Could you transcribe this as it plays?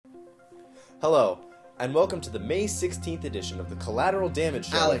Hello, and welcome to the May 16th edition of the Collateral Damage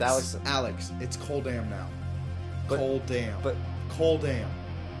Show with Alex. Alex, it's Colldam now. But- Colldam. but- Colldam.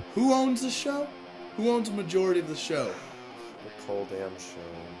 Who owns the show? Who owns the majority of the show? The Colldam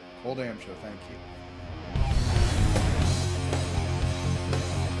Show. Colldam Show, thank you.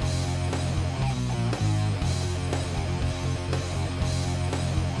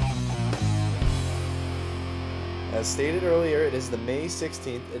 As stated earlier, it is the May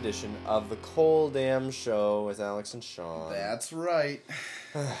 16th edition of the Colldam Show with Alex and Sean. That's right.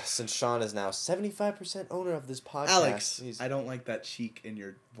 Since Sean is now 75% owner of this podcast, Alex, I don't like that cheek in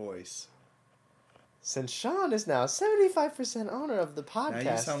your voice. Since Sean is now 75% owner of the podcast,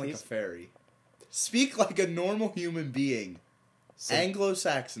 Now you sound like a fairy. Speak like a normal human being.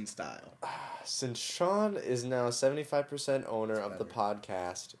 Anglo-Saxon style. Since Sean is now 75% owner of the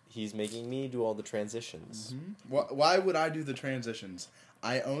podcast, he's making me do all the transitions. Mm-hmm. Why would I do the transitions?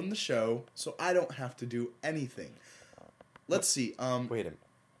 I own the show, so I don't have to do anything. Let's see. Wait a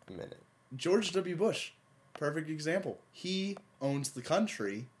minute. George W. Bush, perfect example. He owns the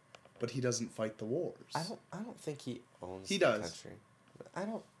country, but he doesn't fight the wars. I don't think he owns He the does. country.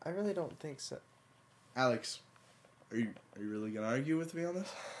 I really don't think so. Alex, are you really gonna argue with me on this?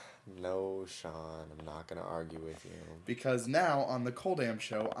 No, Sean, I'm not gonna argue with you. Because now on the Colldam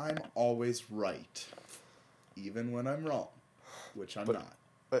Show, I'm always right, even when I'm wrong, which I'm not.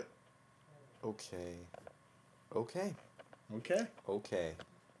 But okay. Okay.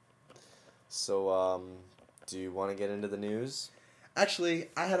 So, do you want to get into the news? Actually,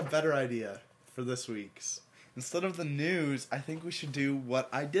 I had a better idea for this week's. Instead of the news, I think we should do what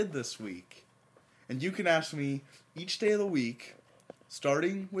I did this week. And you can ask me each day of the week,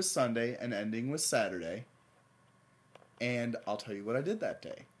 starting with Sunday and ending with Saturday, and I'll tell you what I did that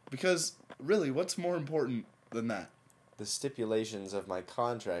day. Because, really, what's more important than that? The stipulations of my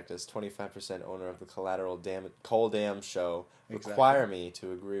contract as 25% owner of the Colldam Show require me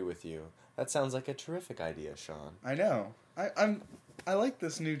to agree with you. That sounds like a terrific idea, Sean. I know. I like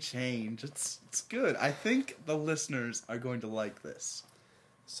this new change. It's good. I think the listeners are going to like this.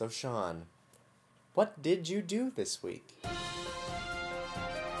 So, Sean, what did you do this week?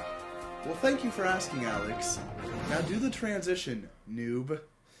 Well, thank you for asking, Alex. Now do the transition, noob.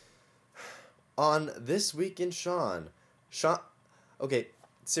 On This Week in Sean, okay,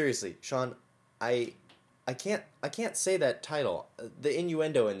 seriously, Sean, I can't say that title. The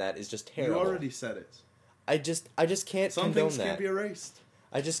innuendo in that is just terrible. You already said it. I just can't Some condone things that. can't be erased.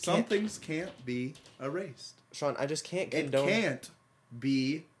 I just Some can't. things can't be erased. Sean, I just can't It condone. can't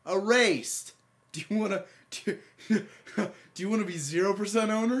be erased. Do you wanna be 0%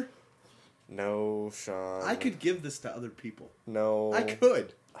 owner? No, Sean. I could give this to other people. No. I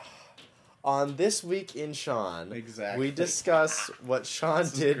could. On This Week in Sean, Exactly. we discuss what Sean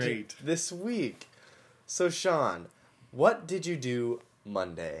This is did great. this week. So, Sean, what did you do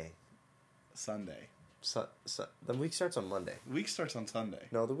Monday? Sunday. The week starts on Monday. The week starts on Sunday.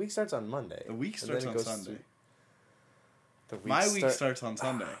 No, the week starts on Monday. The week And then starts it on goes Sunday. My My week starts on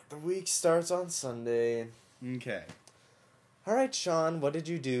Sunday. The week starts on Sunday. Okay. All right, Sean, what did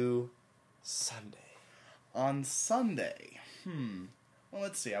you do Sunday? On Sunday, well,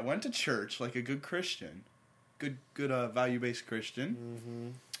 let's see. I went to church like a good Christian, good value-based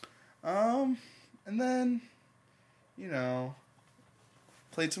Christian. And then,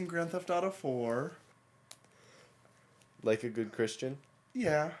 played some Grand Theft Auto 4. Like a good Christian?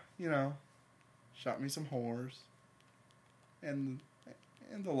 Yeah, shot me some whores, and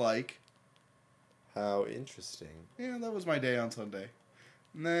the like. How interesting. Yeah, that was my day on Sunday.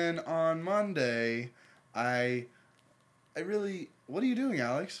 And then on Monday, I really... What are you doing,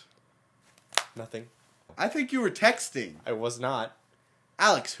 Alex? Nothing. I think you were texting. I was not.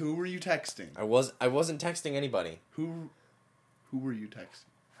 Alex, who were you texting? I wasn't texting anybody. Who were you texting?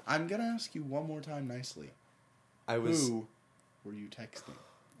 I'm gonna ask you one more time nicely. Who were you texting?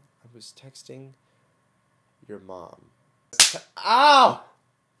 I was texting your mom. Ow!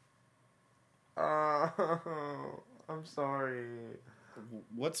 Oh, I'm sorry.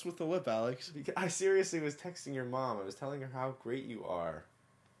 What's with the lip, Alex? I seriously was texting your mom. I was telling her how great you are.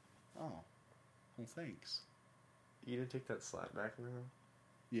 Oh. Well, thanks. You gonna take that slap back now?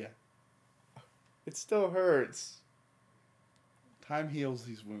 Yeah. It still hurts. Time heals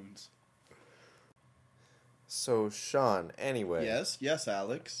these wounds. So, Sean, anyway. Yes,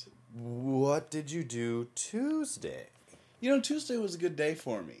 Alex. What did you do Tuesday? Tuesday was a good day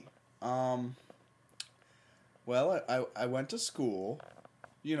for me. Well, I went to school,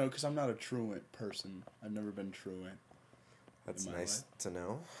 because I'm not a truant person. I've never been truant. That's nice to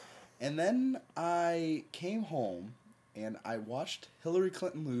know. And then I came home and I watched Hillary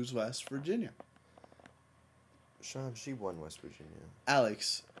Clinton lose West Virginia. Sean, she won West Virginia.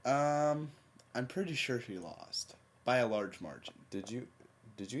 Alex, I'm pretty sure she lost by a large margin. Did you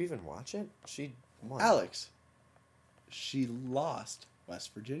even watch it? She won. Alex, she lost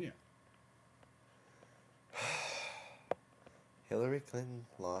West Virginia. Hillary Clinton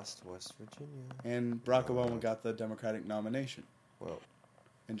lost West Virginia. And Barack Obama got the Democratic nomination. Well,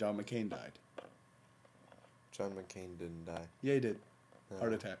 And John McCain died. John McCain didn't die. Yeah, he did. No.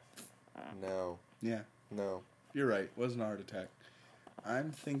 Heart attack. No. Yeah, No. you're right. Wasn't a heart attack.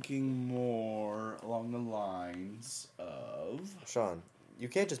 I'm thinking more along the lines of... Sean, you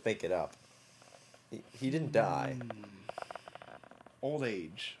can't just make it up. He didn't die. Old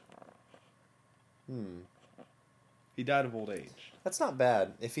age. Hmm. He died of old age. That's not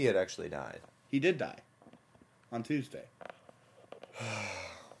bad if he had actually died. He did die. On Tuesday.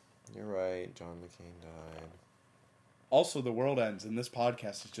 You're right. John McCain died. Also, the world ends, and this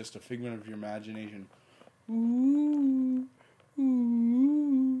podcast is just a figment of your imagination. Ooh.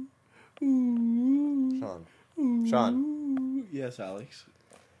 Ooh. Ooh. Sean. Ooh. Sean. Yes, Alex.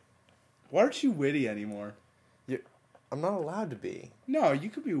 Why aren't you witty anymore? I'm not allowed to be. No, you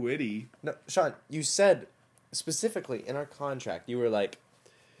could be witty. No, Sean, you said specifically in our contract, you were like,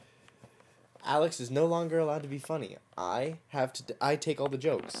 Alex is no longer allowed to be funny. I take all the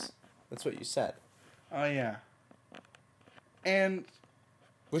jokes. That's what you said. Oh, yeah. And...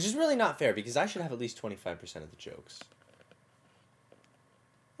 Which is really not fair, because I should have at least 25% of the jokes.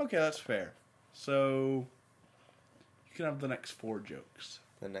 Okay, that's fair. So... You can have the next 4 jokes.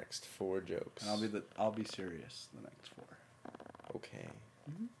 The next 4 jokes. And I'll be serious the next 4. Okay.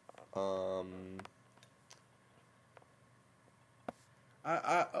 Mm-hmm.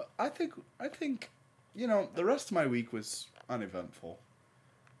 I think, you know, the rest of my week was uneventful.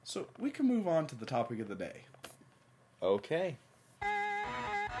 So we can move on to the topic of the day. Okay.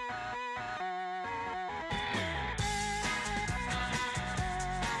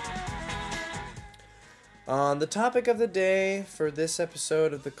 On the topic of the day for this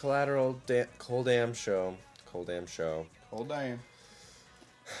episode of the Colldam Show. Hold on.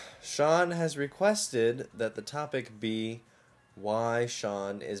 Sean has requested that the topic be why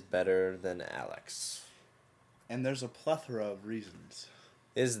Sean is better than Alex. And there's a plethora of reasons.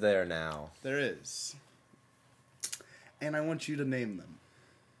 Is there now? There is. And I want you to name them.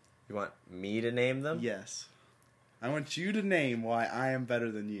 You want me to name them? Yes. I want you to name why I am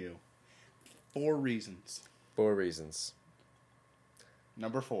better than you. 4 reasons. 4 reasons.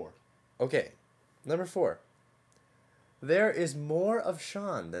 Number 4. Okay. Number 4. There is more of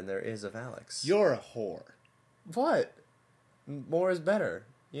Sean than there is of Alex. You're a whore. What? More is better,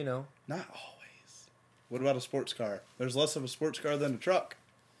 you know. Not always. What about a sports car? There's less of a sports car than a truck.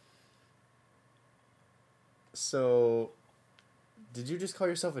 So, did you just call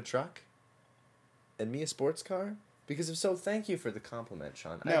yourself a truck? And me a sports car? Because if so, thank you for the compliment,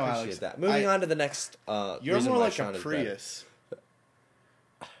 Sean. I appreciate Alex, that. Moving on to the next you're reason more why like Sean a is better. Prius.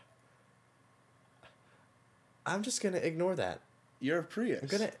 I'm just gonna ignore that. You're a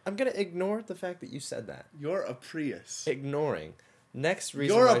Prius. I'm gonna ignore the fact that you said that. You're a Prius. Ignoring. Next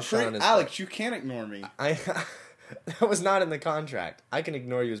reason You're why a Sean is Alex, you can't ignore me. that was not in the contract. I can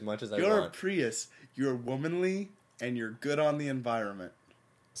ignore you as much as I You're want. a Prius. You're womanly and you're good on the environment.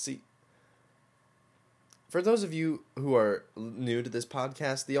 See, for those of you who are new to this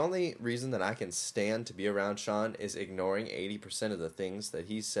podcast, the only reason that I can stand to be around Sean is ignoring 80% of the things that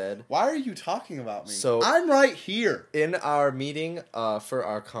he said. Why are you talking about me? So I'm right here. In our meeting for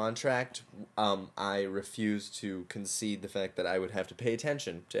our contract, I refused to concede the fact that I would have to pay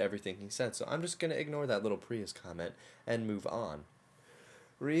attention to everything he said. So I'm just going to ignore that little Prius comment and move on.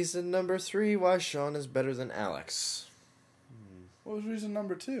 Reason number 3 why Sean is better than Alex. What was reason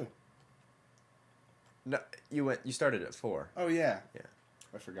number 2? No, you started at 4. Oh, yeah. Yeah.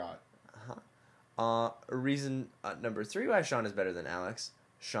 I forgot. Reason number 3 why Sean is better than Alex.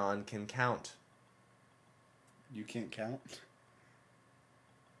 Sean can count. You can't count?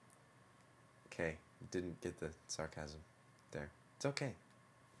 Okay, didn't get the sarcasm there. It's okay.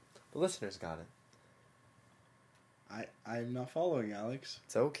 The listeners got it. I'm not following, Alex.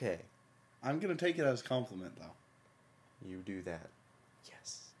 It's okay. I'm going to take it as a compliment, though. You do that.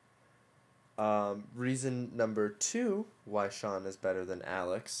 Yes. Reason number 2 why Sean is better than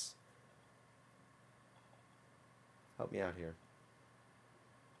Alex. Help me out here.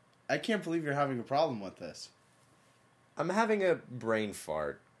 I can't believe you're having a problem with this. I'm having a brain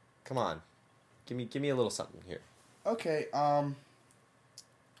fart. Come on. Give me a little something here. Okay,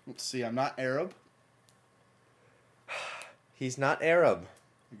 let's see. I'm not Arab. He's not Arab.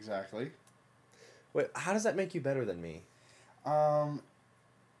 Exactly. Wait, how does that make you better than me?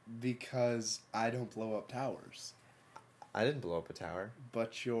 Because I don't blow up towers. I didn't blow up a tower.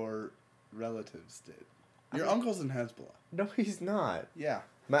 But your relatives did. Your uncle's in Hezbollah. No, he's not. Yeah.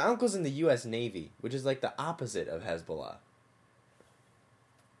 My uncle's in the U.S. Navy, which is like the opposite of Hezbollah.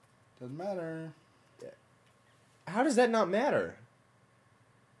 Doesn't matter. How does that not matter?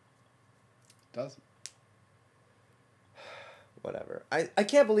 Doesn't. Whatever. I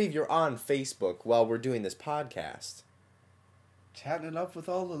can't believe you're on Facebook while we're doing this podcast. Chatting it up with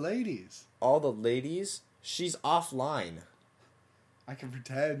all the ladies. All the ladies? She's offline. I can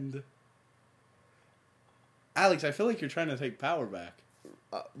pretend. Alex, I feel like you're trying to take power back.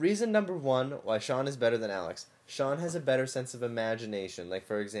 Reason number one why Sean is better than Alex. Sean has a better sense of imagination. Like,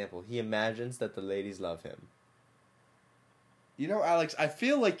 for example, he imagines that the ladies love him. You know, Alex, I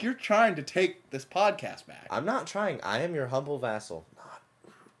feel like you're trying to take this podcast back. I'm not trying. I am your humble vassal.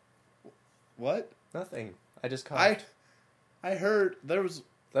 What? Nothing. I just coughed. I heard there was...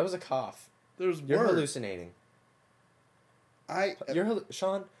 That was a cough. You're hallucinating.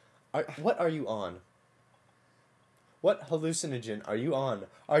 Sean, what are you on? What hallucinogen are you on?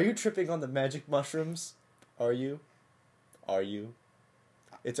 Are you tripping on the magic mushrooms? Are you?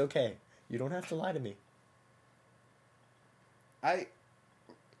 It's okay. You don't have to lie to me. I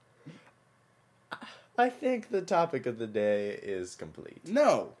think the topic of the day is complete.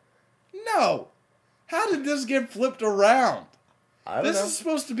 No. How did this get flipped around? I don't know. This is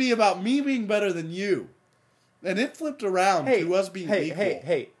supposed to be about me being better than you. And it flipped around to us being equal.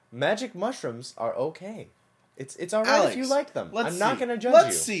 Hey, magic mushrooms are okay. It's alright Alex, if you like them. I'm not going to judge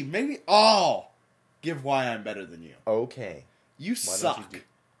Let's see. Maybe I'll give why I'm better than you. Okay. You suck.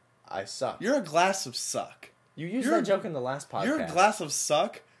 I suck. You're a glass of suck. You used that joke in the last podcast. You're a glass of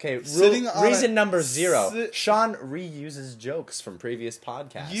suck. Okay, reason number 0. Sean reuses jokes from previous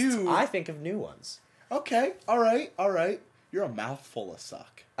podcasts. I think of new ones. Okay, alright. You're a mouthful of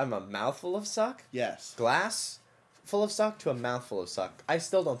suck. I'm a mouthful of suck? Yes. Glass full of suck to a mouthful of suck. I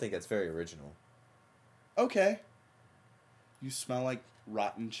still don't think that's very original. Okay. You smell like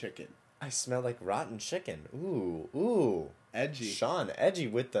rotten chicken. I smell like rotten chicken. Ooh. Edgy. Sean, edgy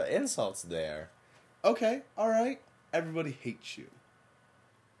with the insults there. Okay, alright. Everybody hates you.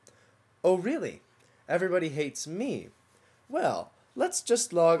 Oh, really? Everybody hates me. Well, let's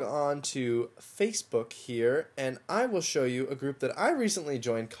just log on to Facebook here, and I will show you a group that I recently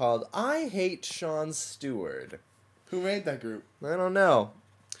joined called I Hate Sean Stewart. Who made that group? I don't know.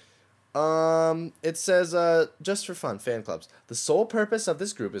 It says, just for fun, fan clubs. The sole purpose of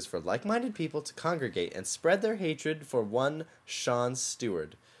this group is for like-minded people to congregate and spread their hatred for one Sean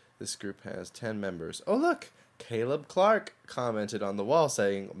Stewart. This group has 10 members. Oh, look! Caleb Clark commented on the wall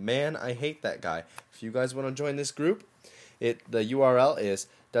saying, "Man, I hate that guy." If you guys want to join this group, the URL is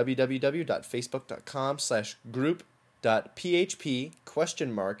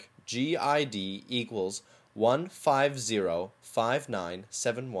www.facebook.com/group.php?gid equals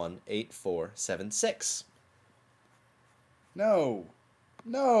 15059718476. No.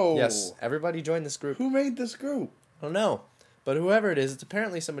 Yes, everybody join this group. Who made this group? I don't know. But whoever it is, it's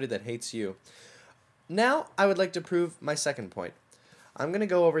apparently somebody that hates you. Now, I would like to prove my second point. I'm going to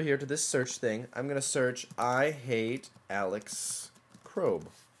go over here to this search thing. I'm going to search, I hate Alex Krobe.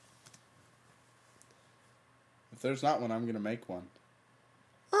 If there's not one, I'm going to make one.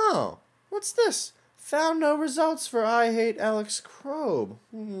 Oh, what's this? Found no results for I hate Alex Krobe.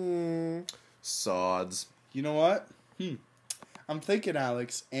 Sods. You know what? I'm thinking,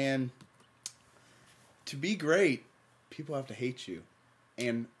 Alex, and to be great, people have to hate you.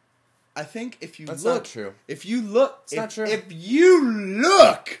 And I think if you That's look... not true. If you look... It's not true. If you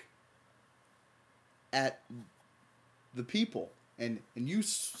look at the people and you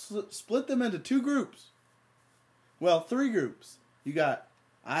split them into 2 groups. Well, 3 groups. You got,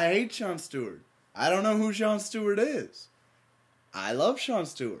 I hate Sean Stewart. I don't know who Sean Stewart is. I love Sean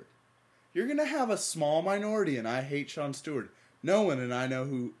Stewart. You're going to have a small minority and I hate Sean Stewart. No one and I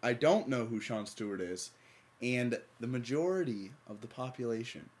don't know who Sean Stewart is. And the majority of the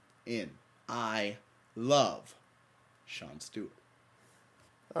population in I love Sean Stewart.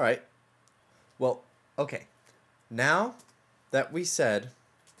 All right. Well, okay. Now that we said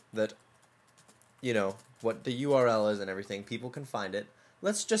that, what the URL is and everything, people can find it,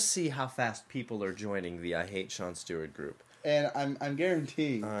 let's just see how fast people are joining the I Hate Sean Stewart group. And I'm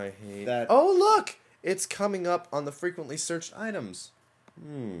guaranteeing that... Oh, look! It's coming up on the frequently searched items.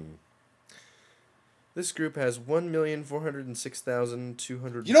 This group has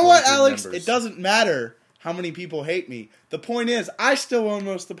 1,406,200. You know what, Alex? members. It doesn't matter how many people hate me. The point is, I still own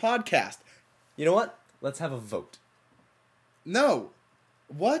most of the podcast. You know what? Let's have a vote. No.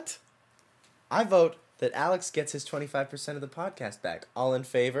 What? I vote that Alex gets his 25% of the podcast back. All in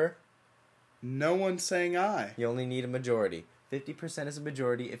favor? No one's saying aye. You only need a majority. 50% is a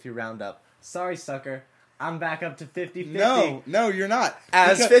majority if you round up. Sorry, sucker. I'm back up to 50-50. No, you're not.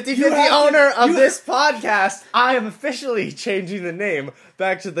 As Because 50-50 owner of this podcast, I am officially changing the name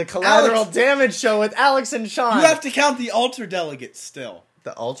back to the Collateral Damage Show with Alex and Sean. You have to count the ultra delegates still.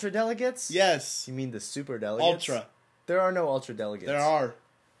 The ultra delegates? Yes. You mean the super delegates? Ultra. There are no ultra delegates. There are.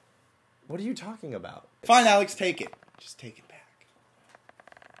 What are you talking about? Fine, Alex, take it. Just take it back.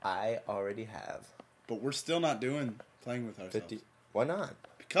 I already have. But we're still not playing with ourselves. 50. Why not?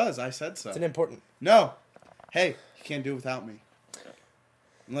 Because I said so. It's an important... No. Hey, you can't do it without me.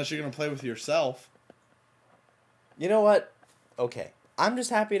 Unless you're going to play with yourself. You know what? Okay. I'm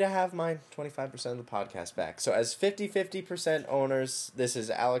just happy to have my 25% of the podcast back. So as 50% owners, this is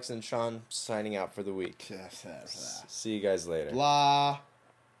Alex and Sean signing out for the week. See you guys later. Blah.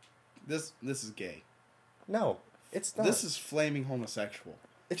 This is gay. No, it's not. This is flaming homosexual.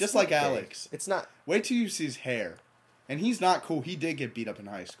 It's just not like gay. Alex. It's not. Wait till you see his hair. And he's not cool. He did get beat up in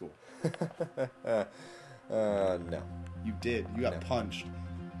high school. No. You did. You got punched.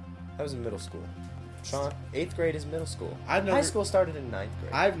 That was in middle school. Sean, 8th grade is middle school. High school started in 9th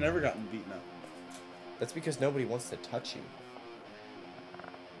grade. I've never gotten beaten up. That's because nobody wants to touch you.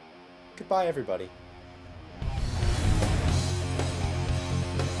 Goodbye, everybody.